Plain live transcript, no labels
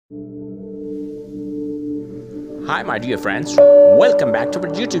Hi my dear friends, welcome back to our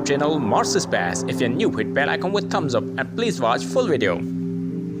YouTube channel Mars Space. If you're new, hit bell icon with thumbs up and please watch full video.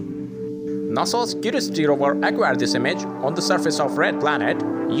 NASA's Curiosity Rover acquired this image on the surface of red planet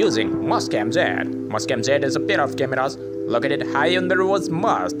using Martian. Martian is a pair of cameras located high on the rover's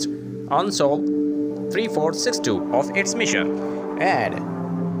mast on Sol 3462 of its mission. And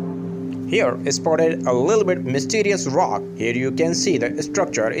here is spotted a little bit mysterious rock. Here you can see the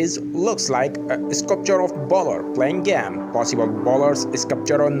structure looks like a sculpture of bowler playing game. Possible bowlers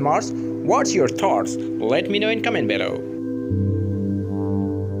sculpture on Mars. What's your thoughts? Let me know in comment below.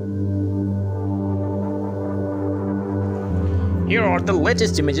 Here are the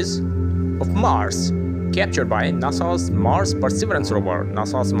latest images of Mars captured by NASA's Mars Perseverance rover.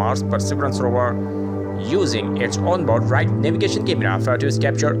 NASA's Mars Perseverance rover using its onboard right navigation camera. Photos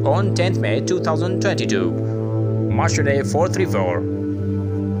captured on 10th May 2022. Martian Day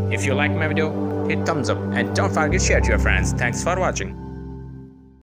 434. If you like my video, hit thumbs up and don't forget to share to your friends. Thanks for watching.